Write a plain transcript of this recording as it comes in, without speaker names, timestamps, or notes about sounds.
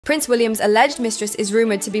Prince William's alleged mistress is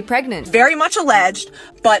rumoured to be pregnant. Very much alleged,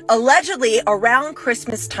 but allegedly around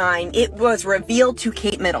Christmas time, it was revealed to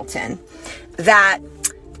Kate Middleton that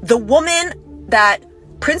the woman that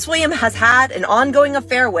Prince William has had an ongoing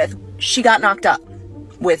affair with, she got knocked up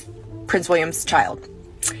with Prince William's child.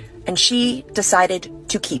 And she decided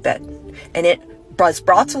to keep it. And it was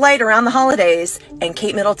brought to light around the holidays, and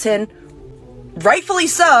Kate Middleton, rightfully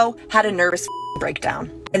so, had a nervous breakdown.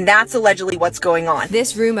 And that's allegedly what's going on.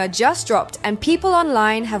 This rumor just dropped, and people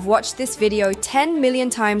online have watched this video 10 million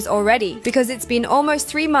times already because it's been almost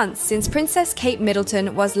 3 months since Princess Kate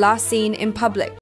Middleton was last seen in public.